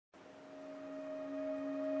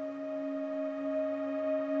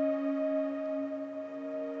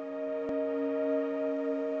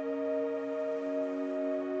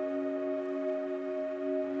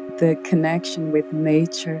the connection with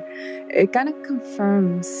nature, it kind of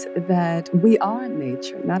confirms that we are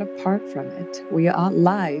nature, not apart from it. We are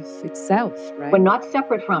life itself, right? We're not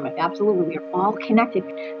separate from it. Absolutely. We are all connected.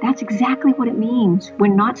 That's exactly what it means.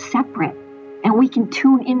 We're not separate. And we can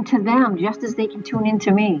tune into them just as they can tune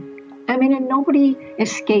into me. I mean, and nobody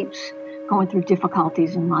escapes going through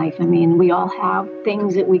difficulties in life. I mean, we all have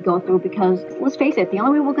things that we go through because, let's face it, the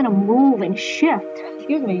only way we're going to move and shift,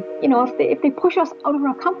 if they push us out of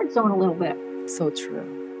our comfort zone a little bit. So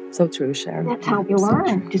true. So true, Sherry. That's how you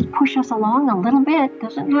learn. Just push us along a little bit.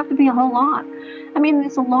 Doesn't have to be a whole lot. I mean,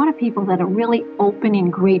 there's a lot of people that are really open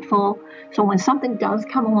and grateful. So when something does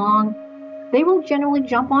come along, they will generally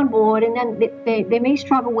jump on board, and then they may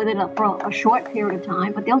struggle with it for a short period of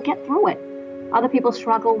time, but they'll get through it. Other people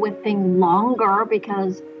struggle with things longer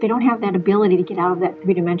because they don't have that ability to get out of that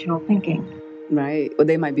three-dimensional thinking. Right. Or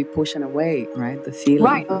they might be pushing away, right? The feeling.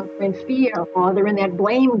 Right. Or they're in fear, or they're in that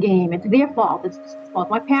blame game. It's their fault. It's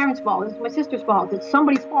my parents' fault. It's my sister's fault. It's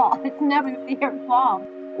somebody's fault. It's never their fault.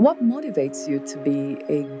 What motivates you to be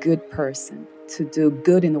a good person, to do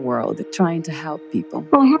good in the world, trying to help people?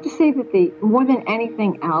 Well, I have to say that more than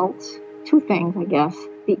anything else, two things, I guess.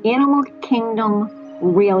 The animal kingdom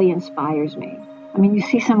really inspires me. I mean, you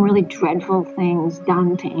see some really dreadful things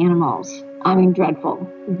done to animals. I mean, dreadful.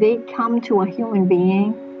 They come to a human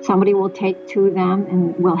being, somebody will take to them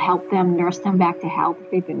and will help them, nurse them back to health if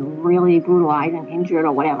they've been really brutalized and injured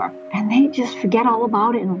or whatever. And they just forget all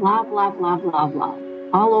about it and love, love, love, love, love.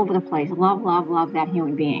 All over the place. Love, love, love that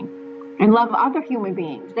human being. And love other human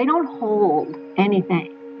beings. They don't hold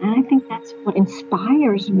anything. And I think that's what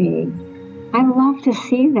inspires me. I love to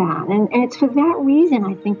see that. And it's for that reason,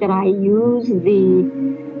 I think, that I use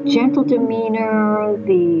the gentle demeanor,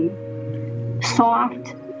 the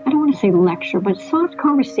soft, I don't want to say lecture, but soft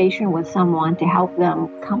conversation with someone to help them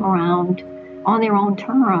come around on their own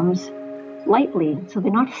terms lightly, so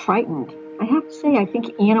they're not frightened. I have to say, I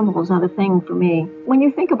think animals are the thing for me. When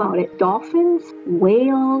you think about it, dolphins,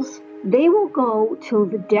 whales, they will go to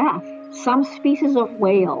the death. Some species of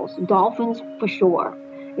whales, dolphins for sure.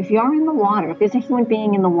 If you're in the water, if there's a human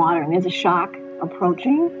being in the water and there's a shark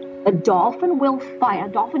approaching, a dolphin will fight. A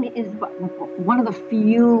dolphin is one of the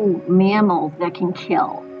few mammals that can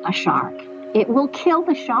kill a shark. It will kill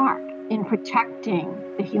the shark in protecting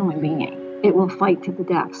the human being. It will fight to the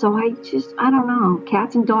death. So I don't know.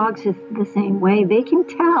 Cats and dogs is the same way. They can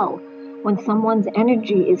tell when someone's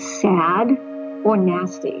energy is sad or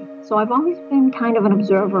nasty. So I've always been kind of an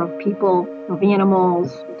observer of people, of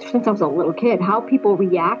animals, since I was a little kid, how people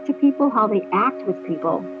react to people, how they act with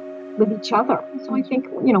people, with each other. So I think,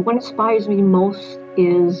 what inspires me most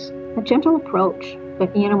is a gentle approach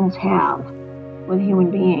that animals have with human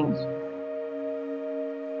beings.